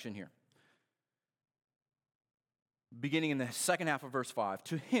little section here. Beginning in the second half of verse 5.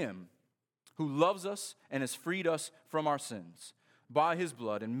 To him who loves us and has freed us from our sins by his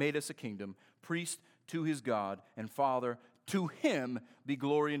blood and made us a kingdom, priest to his God and Father, to him be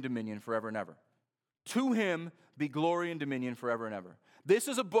glory and dominion forever and ever. To him be glory and dominion forever and ever. This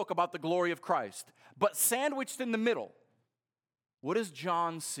is a book about the glory of Christ, but sandwiched in the middle, what does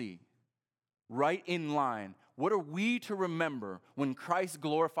John see? Right in line. What are we to remember when Christ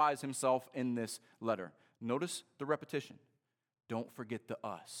glorifies himself in this letter? Notice the repetition. Don't forget the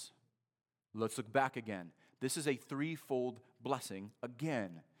us. Let's look back again. This is a threefold blessing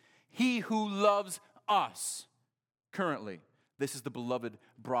again. He who loves us, currently, this is the beloved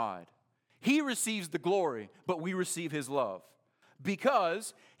bride. He receives the glory, but we receive his love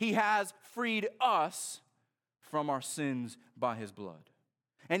because he has freed us from our sins by his blood.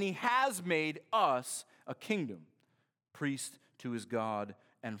 And he has made us a kingdom, priest to his God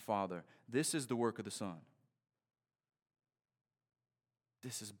and Father. This is the work of the Son.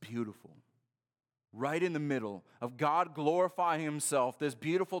 This is beautiful. Right in the middle of God glorifying himself, this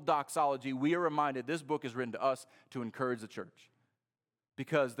beautiful doxology, we are reminded this book is written to us to encourage the church.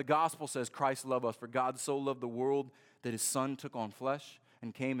 Because the gospel says Christ loved us, for God so loved the world that his Son took on flesh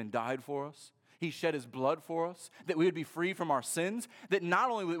and came and died for us. He shed his blood for us, that we would be free from our sins, that not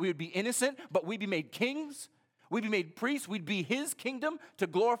only we would be innocent, but we'd be made kings, we'd be made priests, we'd be his kingdom to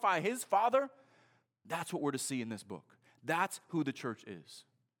glorify his Father. That's what we're to see in this book. That's who the church is.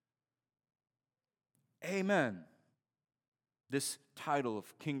 Amen. This title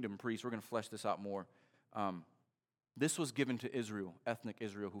of kingdom priest, we're going to flesh this out more. This was given to Israel, ethnic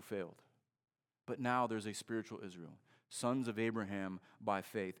Israel who failed. But now there's a spiritual Israel, sons of Abraham by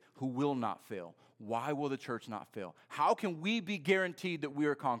faith, who will not fail. Why will the church not fail? How can we be guaranteed that we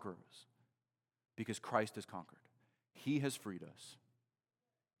are conquerors? Because Christ has conquered. He has freed us.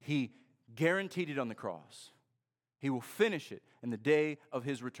 He guaranteed it on the cross. He will finish it in the day of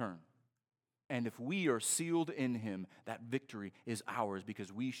his return. And if we are sealed in him, that victory is ours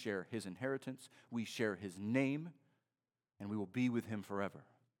because we share his inheritance, we share his name, and we will be with him forever.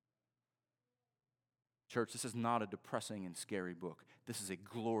 Church, this is not a depressing and scary book. This is a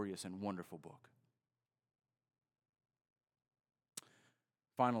glorious and wonderful book.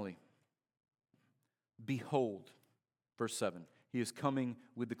 Finally, behold, verse 7, he is coming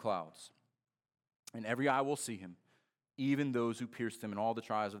with the clouds, and every eye will see him, even those who pierced him, and all the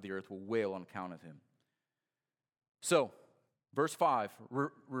tribes of the earth will wail on account of him. So, verse 5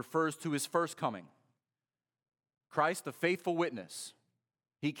 refers to his first coming. Christ, the faithful witness,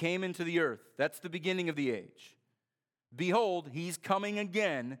 he came into the earth. That's the beginning of the age. Behold, he's coming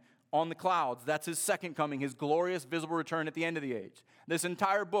again on the clouds. That's his second coming, his glorious visible return at the end of the age. This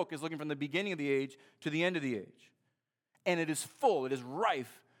entire book is looking from the beginning of the age to the end of the age. And it is full, it is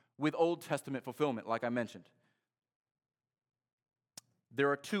rife with Old Testament fulfillment, like I mentioned. There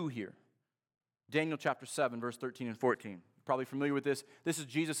are two here. Daniel chapter 7, verse 13 and 14. You're probably familiar with this. This is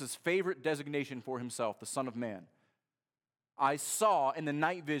Jesus' favorite designation for himself, the Son of Man. I saw in the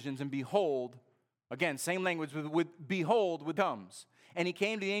night visions, and behold, again, same language, with behold with thumbs. And he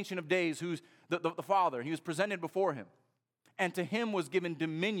came to the Ancient of Days, who's the Father, and he was presented before him. And to him was given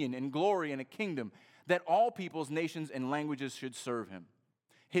dominion and glory and a kingdom, that all peoples, nations, and languages should serve him.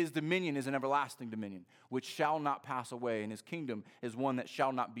 His dominion is an everlasting dominion, which shall not pass away, and his kingdom is one that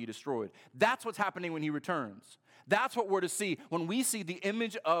shall not be destroyed. That's what's happening when he returns. That's what we're to see when we see the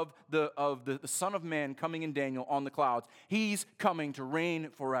image of the Son of Man coming in Daniel on the clouds. He's coming to reign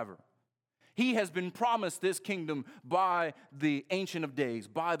forever. He has been promised this kingdom by the Ancient of Days,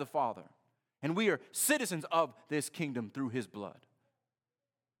 by the Father. And we are citizens of this kingdom through his blood.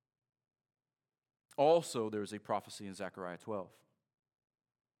 Also, there is a prophecy in Zechariah 12.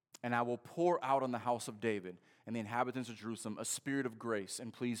 And I will pour out on the house of David and the inhabitants of Jerusalem a spirit of grace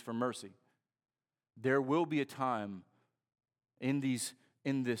and pleas for mercy. There will be a time in these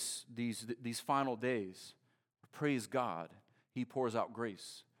final days, praise God, he pours out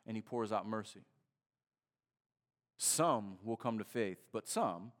grace and he pours out mercy. Some will come to faith, but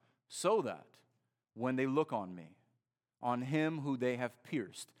some, so that when they look on me, on him who they have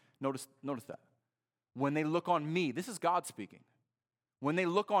pierced, notice that. When they look on me, this is God speaking. When they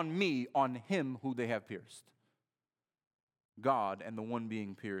look on me, on him who they have pierced. God and the one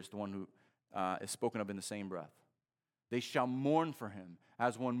being pierced, the one who is spoken of in the same breath. They shall mourn for him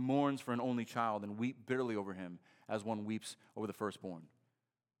as one mourns for an only child, and weep bitterly over him as one weeps over the firstborn.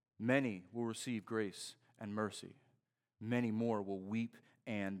 Many will receive grace and mercy. Many more will weep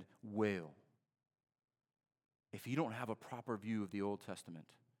and wail. If you don't have a proper view of the Old Testament,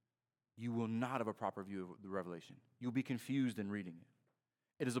 you will not have a proper view of the Revelation. You'll be confused in reading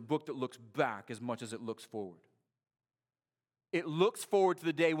it. It is a book that looks back as much as it looks forward. It looks forward to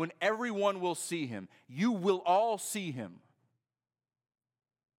the day when everyone will see him. You will all see him.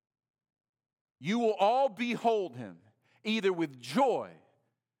 You will all behold him, either with joy,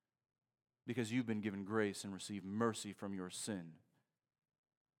 because you've been given grace and received mercy from your sin,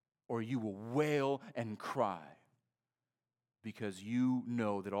 or you will wail and cry, because you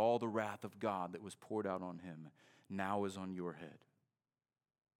know that all the wrath of God that was poured out on him now is on your head.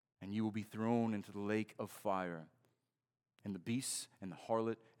 And you will be thrown into the lake of fire. And the beast and the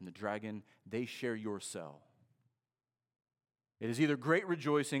harlot and the dragon, they share your cell. It is either great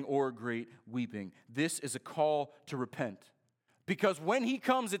rejoicing or great weeping. This is a call to repent. Because when he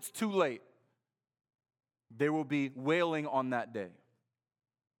comes, it's too late. There will be wailing on that day.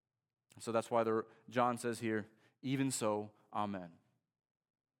 So that's why John says here, even so, amen.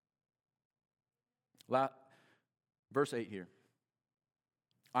 Verse 8 here.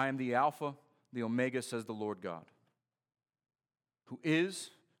 I am the Alpha, the Omega, says the Lord God, who is,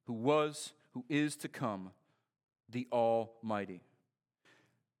 who was, who is to come, the Almighty.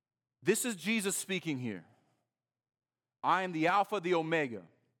 This is Jesus speaking here. I am the Alpha, the Omega,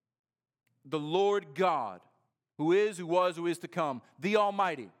 the Lord God, who is, who was, who is to come, the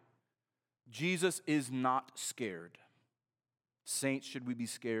Almighty. Jesus is not scared. Saints, should we be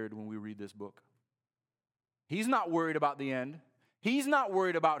scared when we read this book? He's not worried about the end. He's not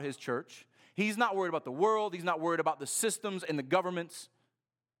worried about his church. He's not worried about the world. He's not worried about the systems and the governments.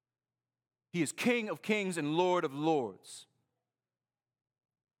 He is King of kings and Lord of lords.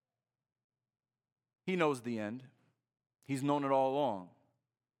 He knows the end. He's known it all along.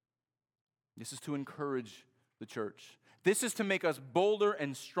 This is to encourage the church. This is to make us bolder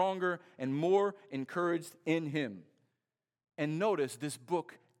and stronger and more encouraged in him. And notice this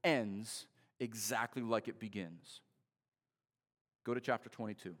book ends exactly like it begins. Go to chapter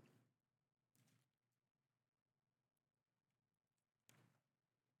 22.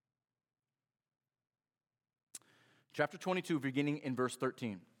 Chapter 22, beginning in verse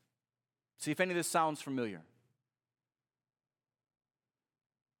 13. See if any of this sounds familiar.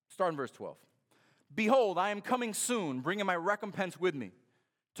 Start in verse 12. Behold, I am coming soon, bringing my recompense with me,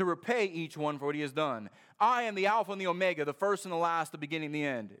 to repay each one for what he has done. I am the Alpha and the Omega, the first and the last, the beginning and the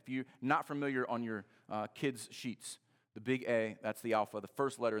end. If you're not familiar on your kids' sheets, the big A, that's the Alpha, the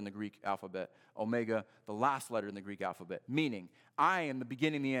first letter in the Greek alphabet. Omega, the last letter in the Greek alphabet. Meaning, I am the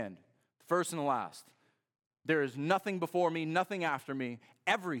beginning and the end, the first and the last. There is nothing before me, nothing after me.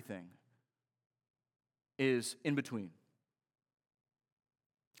 Everything is in between.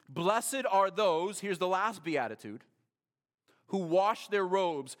 Blessed are those, here's the last beatitude, who wash their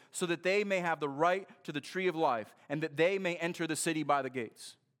robes so that they may have the right to the tree of life and that they may enter the city by the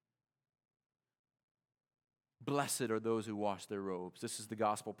gates. Blessed are those who wash their robes. This is the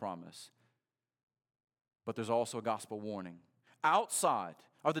gospel promise. But there's also a gospel warning. Outside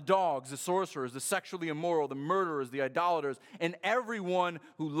are the dogs, the sorcerers, the sexually immoral, the murderers, the idolaters, and everyone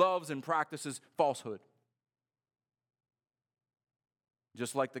who loves and practices falsehood.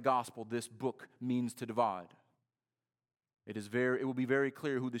 Just like the gospel, this book means to divide. It will be very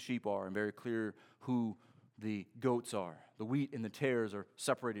clear who the sheep are and very clear who the goats are. The wheat and the tares are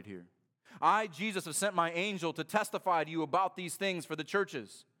separated here. I, Jesus, have sent my angel to testify to you about these things for the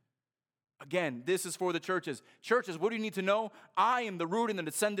churches. Again, this is for the churches. Churches, what do you need to know? I am the root and the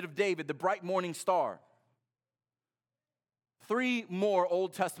descendant of David, the bright morning star. 3 more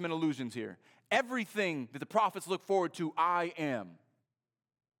Old Testament allusions here. Everything that the prophets look forward to, I am.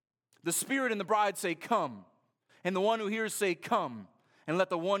 The Spirit and the bride say, come. And the one who hears say, come. And let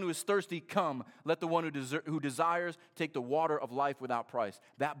the one who is thirsty come. Let the one who desires take the water of life without price.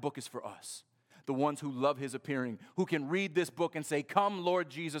 That book is for us. The ones who love his appearing, who can read this book and say, come, Lord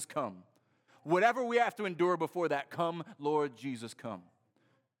Jesus, come. Whatever we have to endure before that, come, Lord Jesus, come.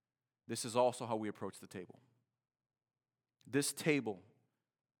 This is also how we approach the table. This table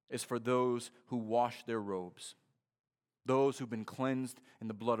is for those who wash their robes, those who've been cleansed in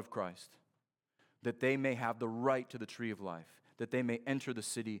the blood of Christ, that they may have the right to the tree of life, that they may enter the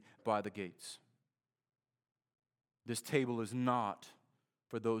city by the gates. This table is not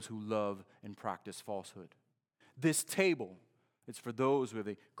for those who love and practice falsehood. This table is for those who have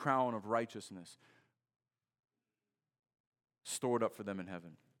a crown of righteousness stored up for them in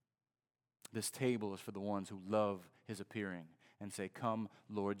heaven. This table is for the ones who love his appearing and say, come,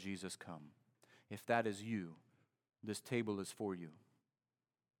 Lord Jesus, come. If that is you, this table is for you.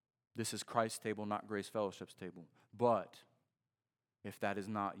 This is Christ's table, not Grace Fellowship's table. But if that is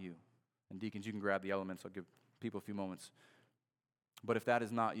not you, and deacons, you can grab the elements. I'll give people a few moments. But if that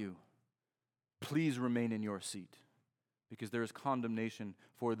is not you, please remain in your seat, because there is condemnation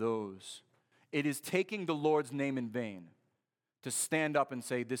for those. It is taking the Lord's name in vain to stand up and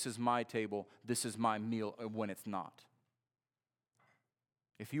say, this is my table, this is my meal, when it's not.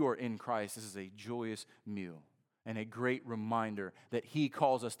 If you are in Christ, this is a joyous meal and a great reminder that he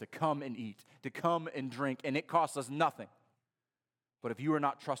calls us to come and eat, to come and drink, and it costs us nothing. But if you are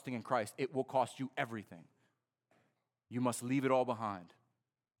not trusting in Christ, it will cost you everything. You must leave it all behind.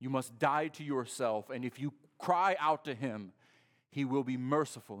 You must die to yourself, and if you cry out to him, he will be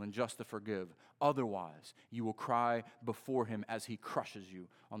merciful and just to forgive. Otherwise, you will cry before him as he crushes you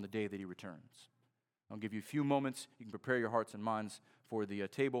on the day that he returns. I'll give you a few moments. You can prepare your hearts and minds for the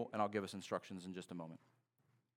table, and I'll give us instructions in just a moment.